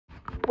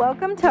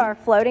Welcome to our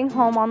floating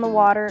home on the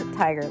water,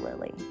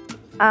 Tigerlily.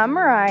 I'm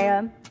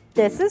Mariah,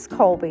 this is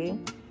Colby,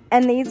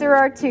 and these are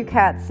our two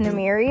cats,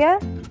 Namiria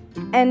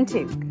and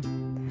Took.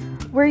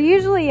 We're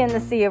usually in the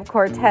Sea of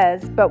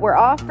Cortez, but we're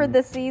off for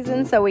this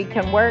season so we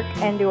can work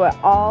and do it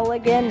all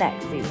again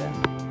next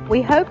season.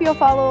 We hope you'll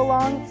follow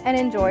along and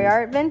enjoy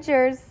our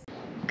adventures.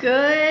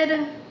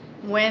 Good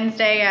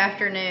Wednesday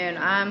afternoon.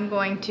 I'm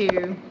going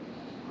to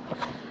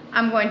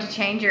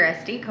change your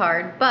SD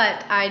card,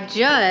 but I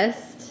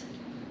just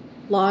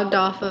logged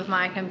off of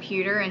my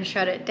computer and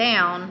shut it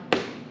down.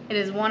 It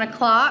is 1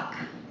 o'clock.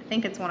 I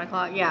think it's 1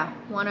 o'clock. Yeah,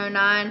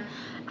 1:09.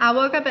 I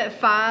woke up at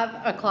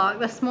 5 o'clock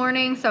this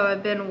morning, so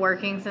I've been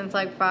working since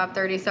like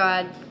 5:30. So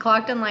I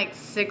clocked in like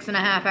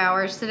 6.5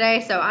 hours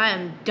today. So I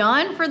am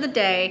done for the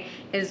day.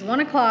 It is 1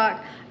 o'clock.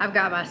 I've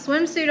got my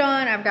swimsuit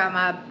on. I've got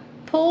my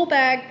pool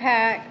bag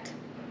packed.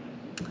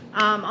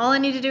 All I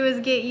need to do is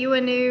get you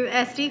a new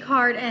SD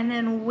card, and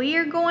then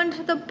we're going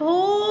to the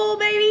pool,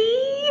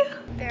 baby.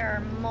 There are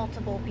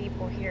multiple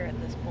people here at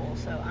this pool,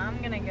 so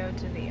I'm gonna go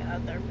to the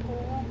other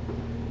pool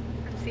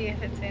and see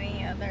if it's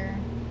any emptier.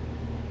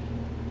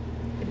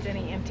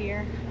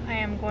 I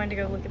am going to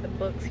go look at the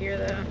books here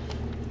though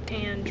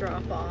and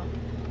drop off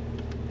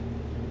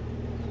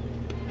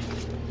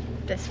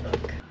this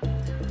book.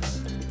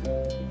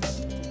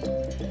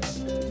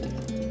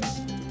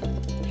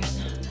 There's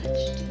not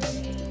much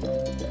today.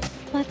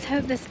 Let's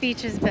hope this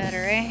beach is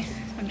better, eh?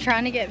 I'm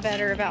trying to get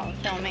better about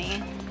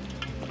filming,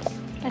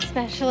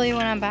 especially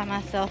when I'm by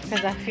myself,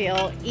 because I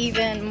feel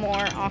even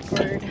more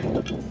awkward.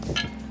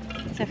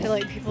 So I feel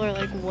like people are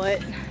like,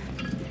 what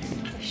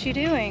is she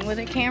doing with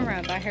a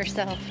camera by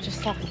herself,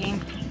 just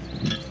talking?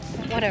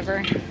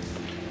 Whatever.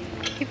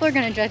 People are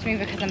gonna judge me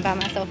because I'm by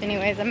myself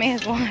anyways. I may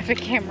as well have a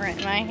camera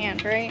in my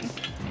hand, right?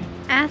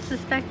 As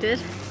suspected,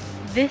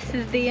 this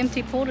is the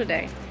empty pool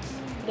today.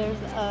 There's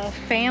a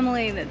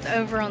family that's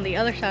over on the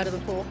other side of the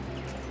pool,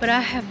 but I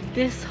have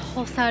this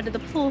whole side of the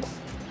pool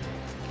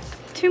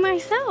to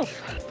myself.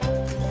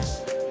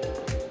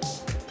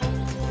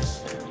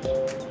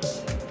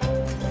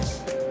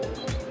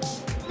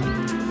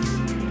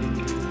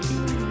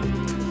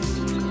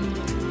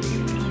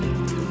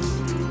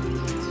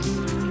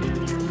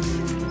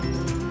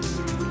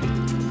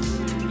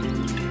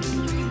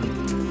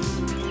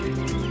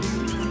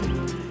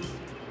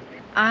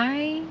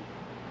 I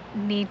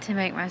need to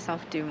make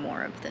myself do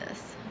more of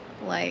this.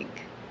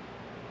 Like,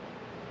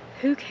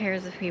 who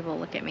cares if people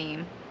look at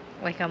me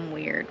like I'm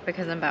weird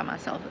because I'm by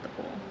myself at the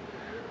pool?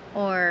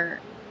 Or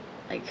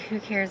like, who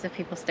cares if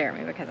people stare at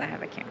me because I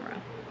have a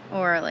camera?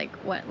 Or like,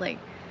 what, like,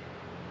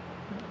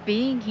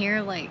 being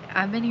here, like,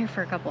 I've been here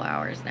for a couple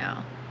hours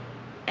now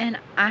and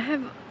I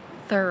have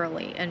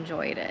thoroughly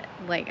enjoyed it.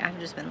 Like, I've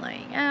just been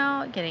laying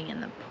out, getting in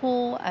the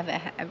pool.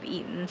 I've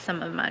eaten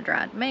some of my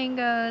dried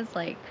mangoes.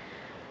 Like,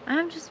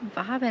 I'm just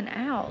vibing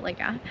out. Like,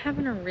 I'm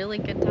having a really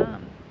good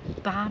time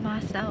by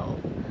myself.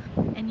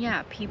 And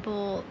yeah,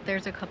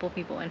 there's a couple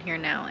people in here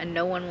now, and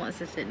no one wants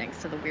to sit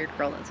next to the weird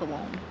girl that's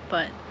alone.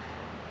 But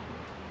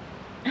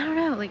I don't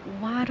know, like,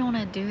 why don't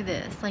I do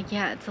this? Like,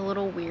 yeah, it's a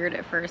little weird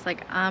at first.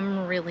 Like,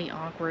 I'm really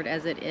awkward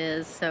as it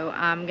is, so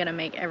I'm gonna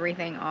make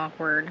everything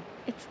awkward.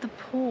 It's the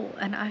pool,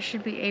 and I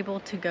should be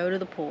able to go to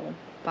the pool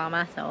by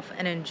myself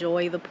and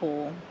enjoy the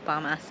pool by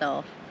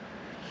myself,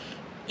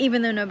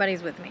 even though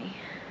nobody's with me.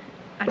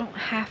 I don't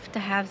have to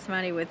have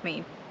somebody with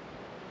me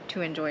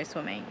to enjoy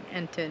swimming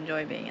and to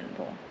enjoy being in the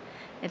pool.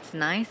 It's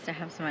nice to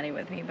have somebody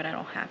with me, but I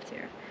don't have to.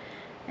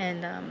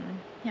 And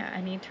yeah,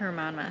 I need to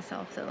remind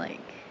myself that, like,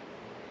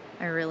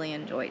 I really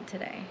enjoyed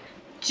today.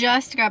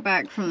 Just got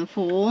back from the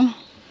pool.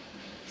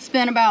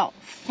 Spent about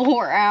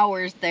 4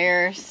 hours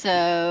there,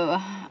 so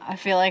I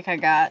feel like I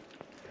got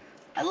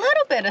a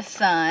little bit of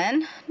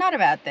sun. Not a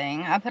bad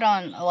thing. I put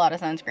on a lot of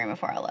sunscreen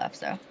before I left,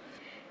 so.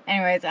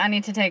 Anyways, I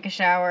need to take a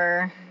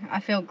shower.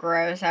 I feel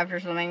gross after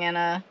swimming in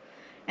a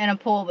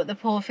pool, but the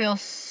pool feels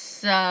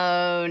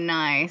so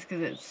nice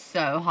because it's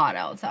so hot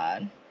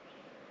outside.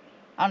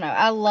 I don't know.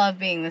 I love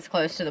being this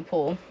close to the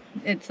pool.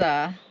 It's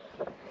a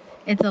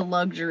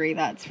luxury,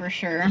 that's for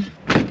sure.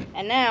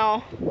 And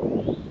now,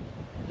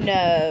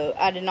 no,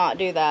 I did not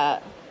do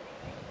that.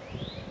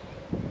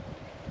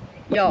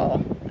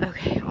 Y'all,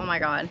 okay, oh my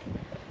God.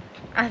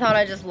 I thought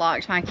I just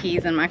locked my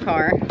keys in my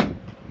car.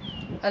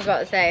 I was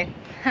about to say,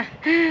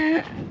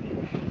 I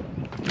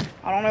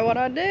don't know what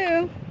I'd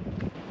do.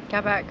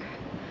 Got back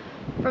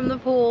from the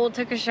pool,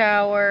 took a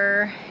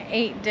shower,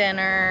 ate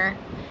dinner.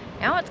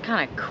 Now it's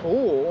kind of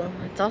cool.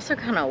 It's also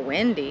kind of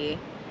windy.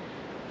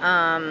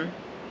 Had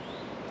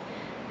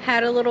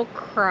a little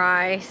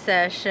cry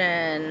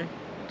session.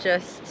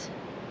 Just,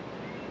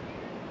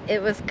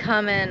 it was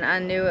coming. I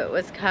knew it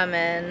was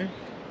coming.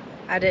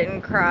 I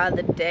didn't cry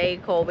the day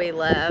Colby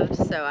left,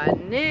 so I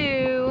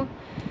knew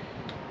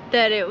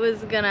that it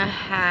was gonna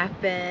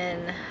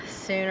happen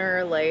sooner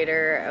or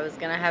later. I was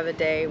gonna have a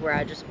day where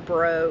I just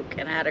broke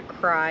and had a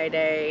cry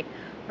day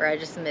where I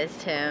just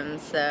missed him.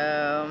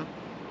 So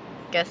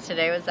guess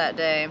today was that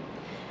day.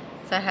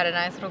 So I had a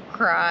nice little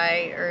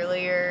cry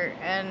earlier,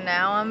 and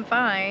now I'm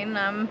fine.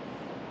 I'm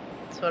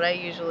That's what I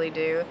usually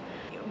do.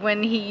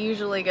 When he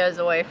usually goes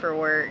away for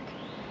work,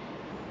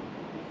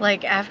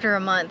 like after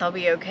a month I'll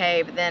be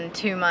okay, but then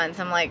 2 months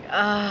I'm like,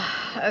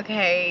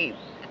 okay,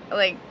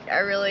 like I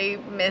really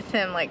miss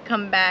him, like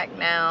come back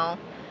now.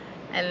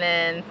 And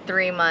then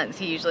 3 months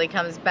he usually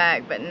comes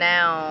back, but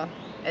now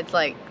it's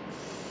like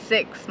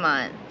 6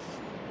 months.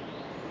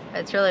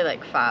 It's really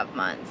like 5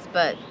 months,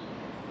 but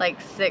like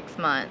 6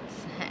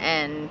 months,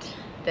 and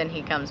then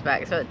he comes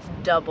back, so it's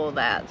double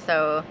that.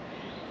 So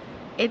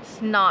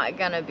it's not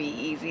gonna be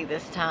easy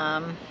this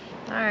time.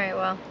 All right,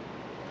 well,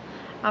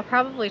 I'll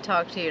probably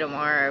talk to you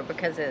tomorrow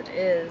because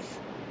it's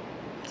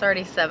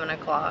already 7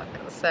 o'clock,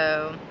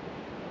 so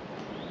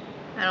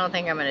I don't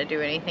think I'm gonna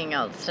do anything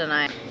else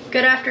tonight.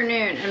 Good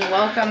afternoon and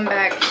welcome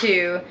back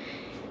to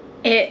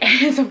It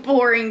Is a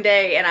Boring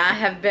Day, and I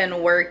have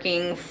been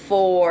working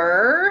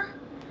for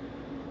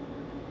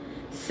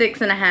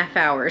 6.5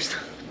 hours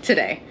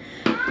today.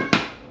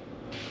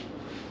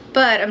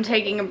 But I'm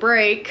taking a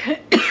break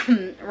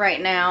right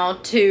now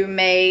to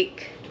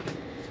make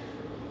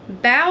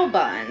bao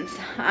buns.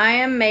 I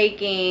am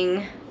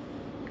making,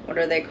 what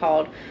are they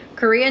called?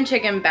 Korean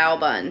chicken bao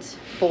buns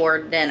for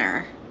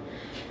dinner.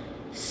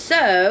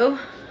 So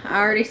I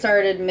already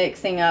started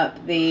mixing up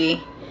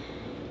I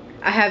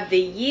have the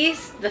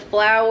yeast, the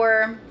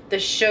flour, the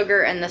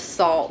sugar, and the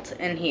salt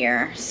in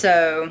here.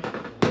 So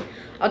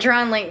I'll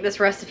try and link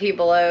this recipe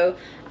below.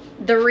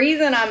 The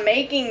reason I'm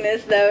making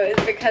this though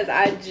is because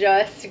I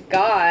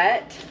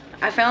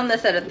found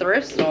this at a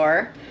thrift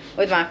store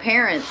with my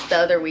parents the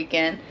other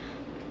weekend.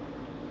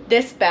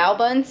 This bao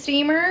bun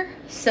steamer.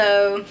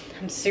 So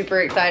I'm super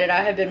excited.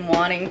 I have been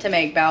wanting to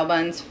make bao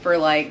buns for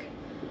like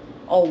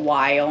a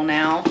while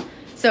now.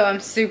 So I'm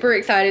super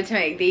excited to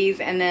make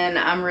these, and then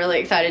I'm really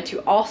excited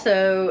to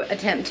also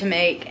attempt to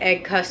make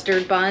egg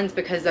custard buns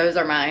because those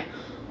are my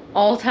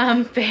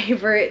all-time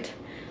favorite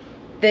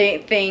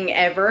thing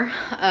ever.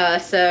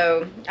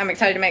 So I'm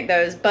excited to make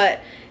those,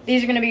 but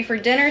these are going to be for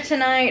dinner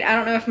tonight. I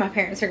don't know if my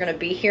parents are going to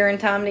be here in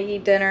time to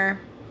eat dinner.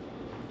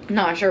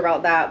 Not sure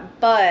about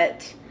that,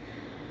 but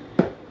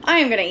I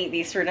am going to eat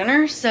these for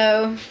dinner.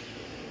 So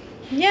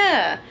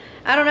yeah,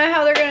 I don't know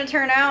how they're going to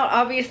turn out.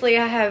 Obviously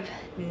I have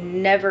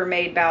never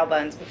made bao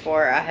buns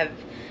before.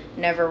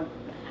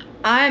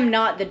 I'm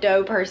not the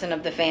dough person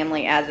of the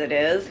family as it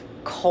is.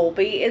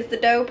 Colby is the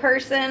dough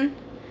person.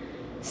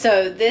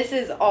 So this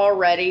is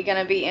already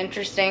gonna be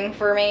interesting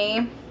for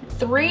me.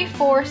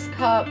 3/4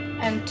 cup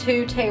and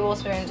 2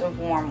 tablespoons of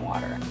warm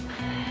water.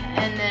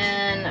 And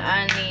then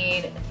I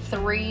need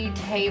 3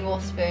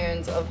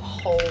 tablespoons of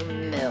whole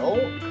milk.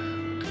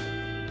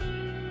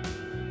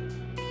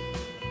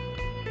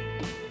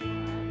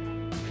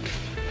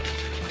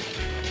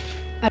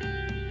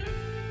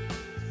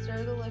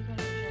 Stir the liquid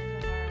in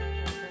gentle water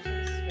until it touches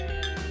the spoon.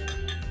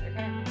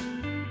 Okay.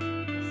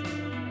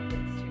 Assuming when it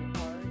gets too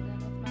hard, then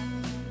with my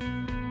hand.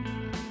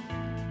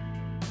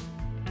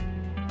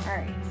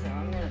 Alright, so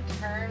I'm gonna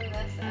turn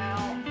this out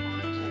onto a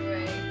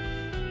flour.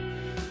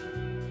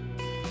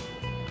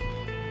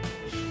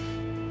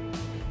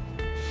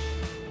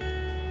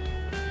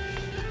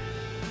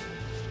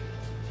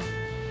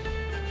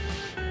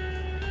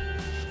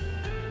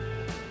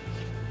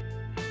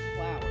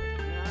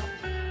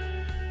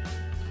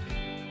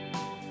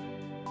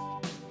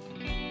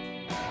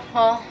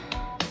 Well,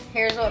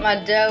 here's what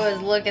my dough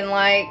is looking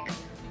like.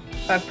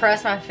 If I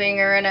press my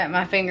finger in it,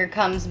 my finger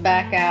comes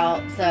back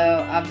out.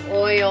 So I've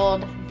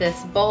oiled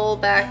this bowl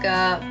back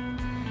up.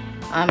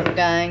 I'm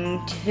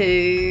going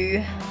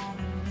to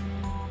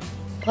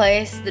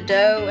place the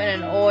dough in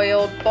an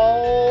oiled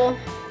bowl.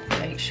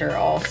 Make sure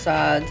all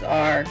sides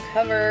are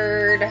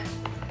covered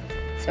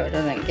so it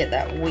doesn't get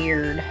that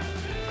weird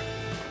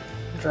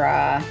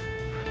dry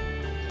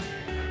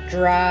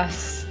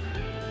crust.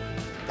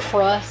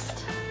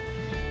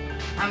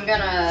 I'm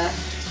gonna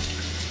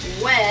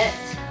wet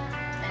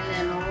and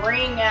then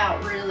wring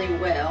out really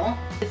well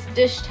this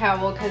dish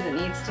towel because it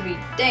needs to be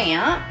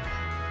damp.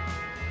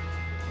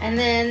 And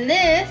then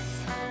this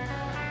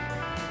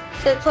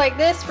sits like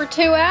this for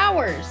 2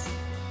 hours.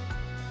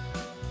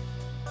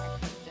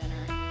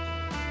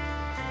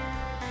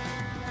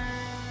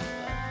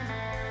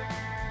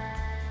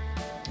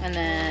 And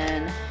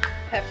then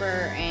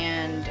pepper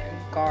and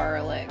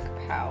garlic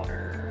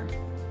powder.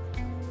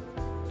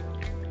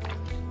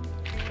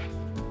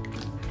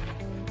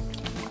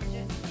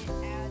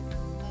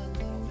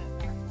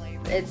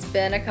 It's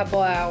been a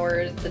couple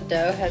hours. The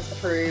dough has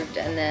approved,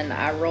 and then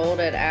I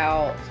rolled it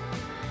out,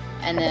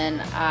 and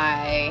then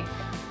I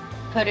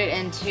put it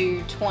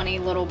into 20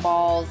 little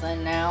balls,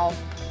 and now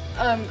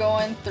I'm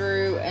going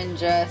through and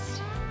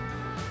just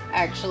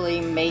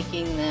actually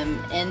making them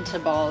into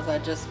balls. I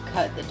just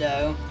cut the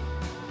dough.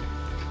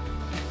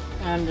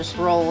 I'm just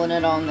rolling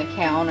it on the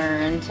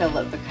counter until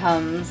it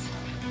becomes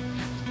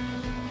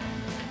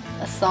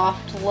a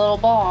soft little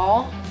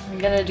ball. I'm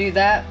gonna do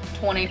that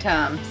 20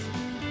 times.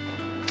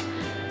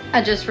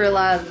 I just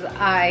realized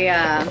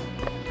I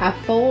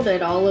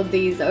folded all of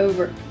these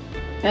over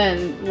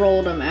and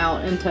rolled them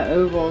out into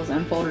ovals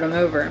and folded them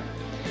over.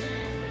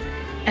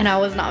 and I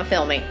was not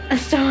filming,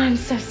 so I'm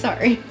so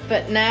sorry.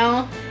 But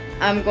now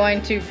I'm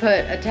going to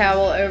put a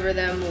towel over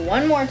them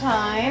one more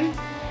time,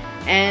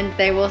 and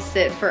they will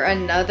sit for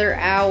another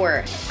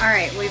hour. All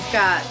right, we've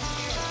got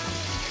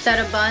set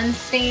of buns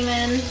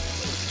steaming,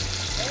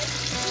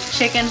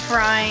 chicken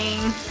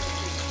frying,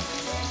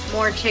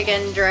 more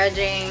chicken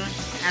dredging,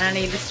 and I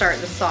need to start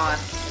the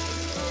sauce.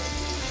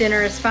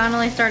 Dinner is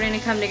finally starting to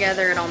come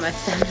together at almost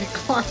 7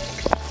 o'clock.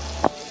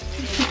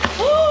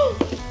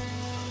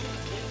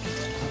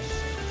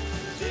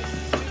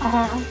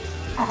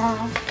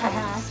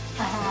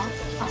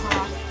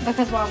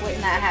 Because why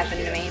wouldn't that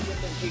happen to me?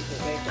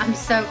 I'm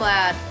so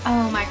glad.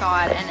 Oh my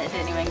God, and it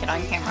didn't even get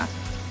on camera.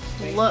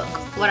 Look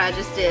what I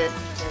just did.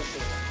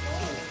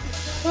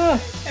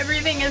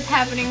 Everything is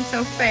happening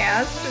so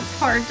fast, it's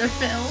hard to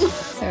film.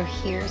 So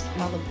here's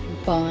how the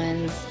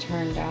buns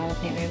turned out. I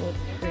think they look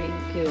pretty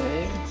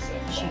good.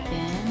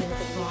 Chicken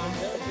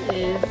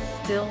is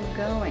still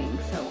going,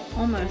 so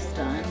almost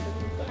done.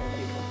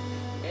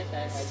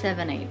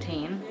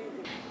 7:18.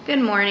 Good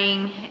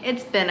morning.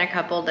 It's been a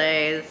couple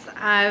days.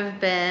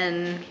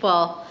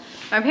 Well,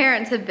 my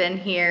parents have been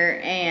here,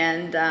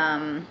 and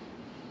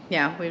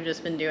yeah, we've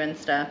just been doing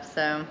stuff,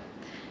 so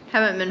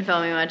haven't been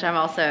filming much.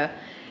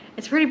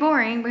 It's pretty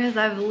boring because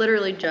I've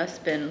literally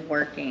just been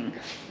working.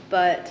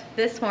 But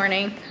this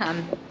morning,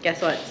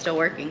 guess what? Still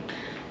working.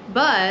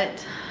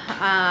 But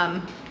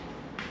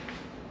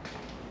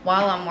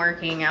while I'm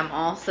working, I'm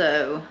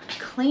also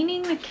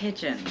cleaning the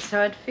kitchen.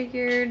 So I'd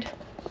figured,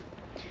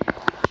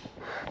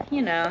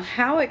 you know,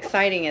 how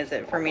exciting is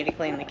it for me to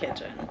clean the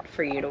kitchen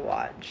for you to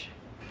watch?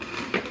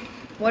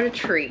 What a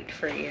treat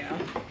for you.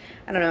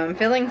 I don't know, I'm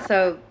feeling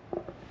so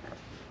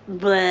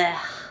bleh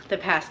the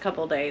past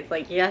couple days.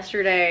 Like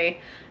yesterday,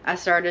 I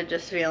started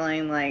just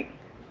feeling like,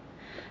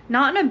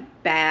 not in a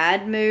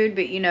bad mood,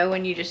 but you know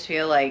when you just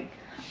feel like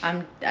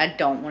I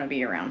don't want to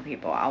be around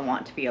people. I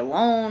want to be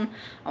alone.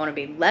 I want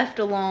to be left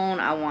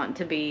alone. I want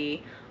to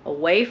be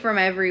away from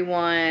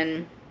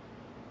everyone.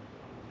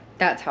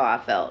 That's how I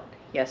felt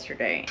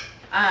yesterday.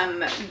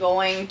 I'm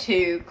going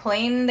to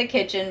clean the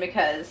kitchen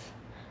because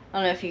I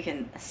don't know if you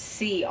can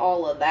see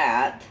all of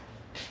that.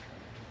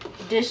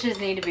 Dishes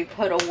need to be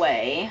put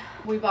away.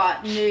 We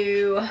bought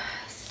new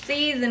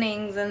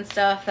seasonings and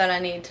stuff that I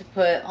need to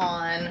put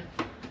on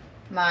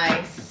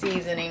my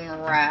seasoning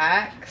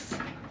racks.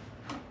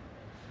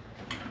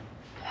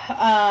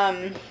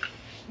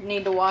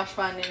 Need to wash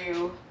my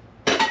new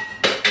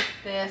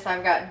this.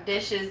 I've got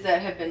dishes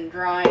that have been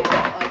drying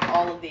out, like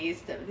all of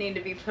these that need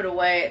to be put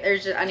away.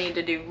 I need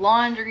to do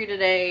laundry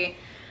today.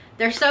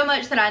 There's so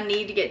much that I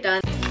need to get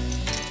done.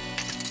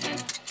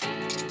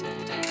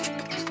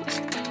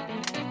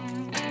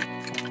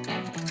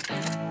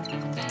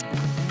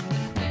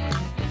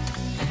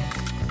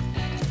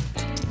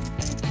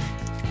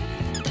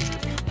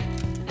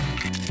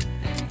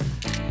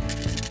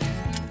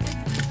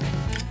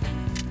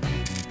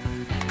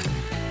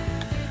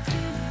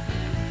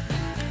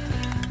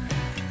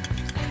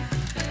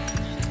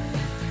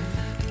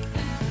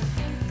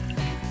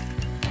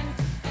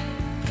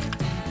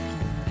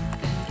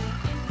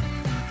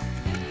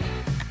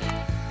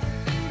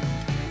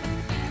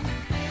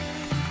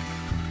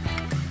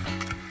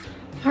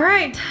 All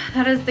right,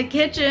 that is the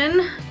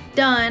kitchen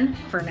done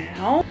for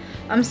now.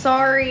 I'm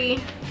sorry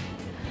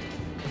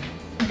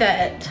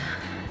that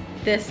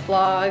this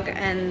vlog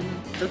and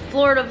the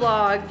Florida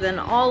vlogs and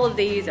all of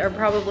these are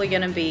probably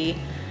gonna be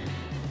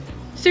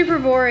super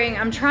boring.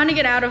 I'm trying to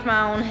get out of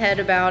my own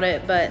head about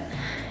it, but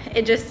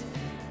it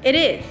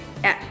is.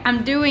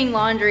 I'm doing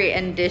laundry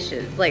and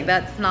dishes. Like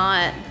it's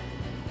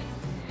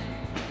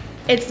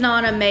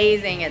not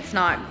amazing, it's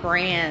not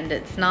grand,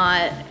 it's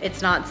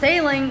not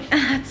sailing,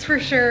 that's for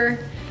sure.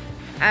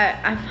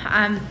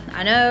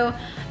 I know,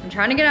 I'm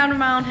trying to get out of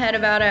my own head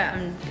about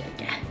it.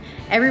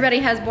 Everybody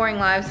has boring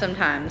lives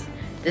sometimes.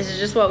 This is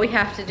just what we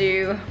have to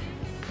do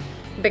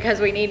because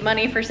we need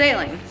money for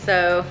sailing,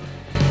 so.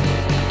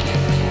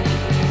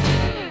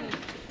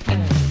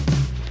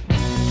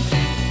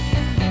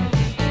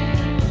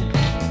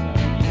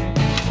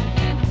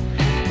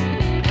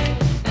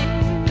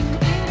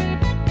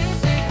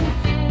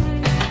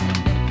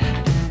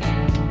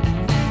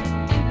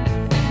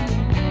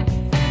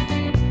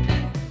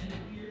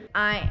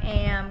 I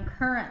am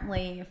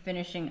currently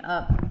finishing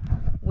up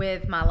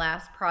with my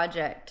last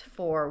project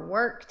for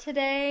work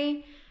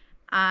today,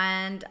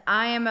 and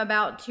I am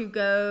about to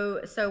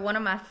go. So one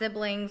of my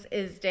siblings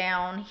is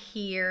down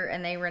here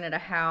and they rented a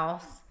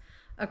house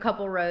a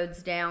couple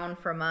roads down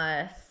from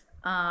us,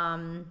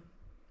 and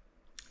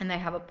they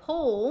have a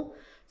pool,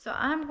 so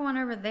I'm going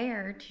over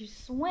there to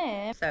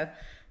swim, so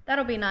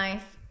that'll be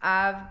nice.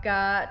 I've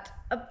got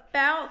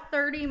about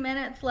 30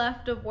 minutes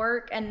left of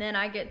work and then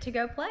I get to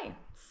go play.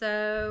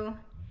 So,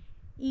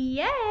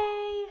 yay!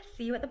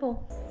 See you at the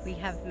pool. We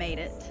have made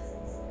it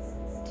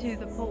to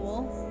the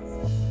pool.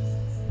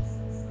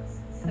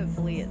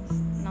 Hopefully it's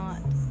not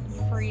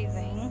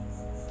freezing.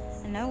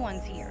 And no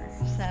one's here.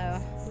 So,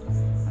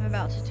 I'm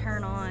about to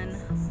turn on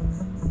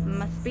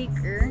my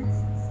speaker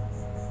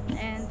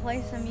and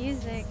play some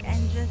music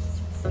and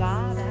just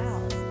vibe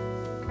out.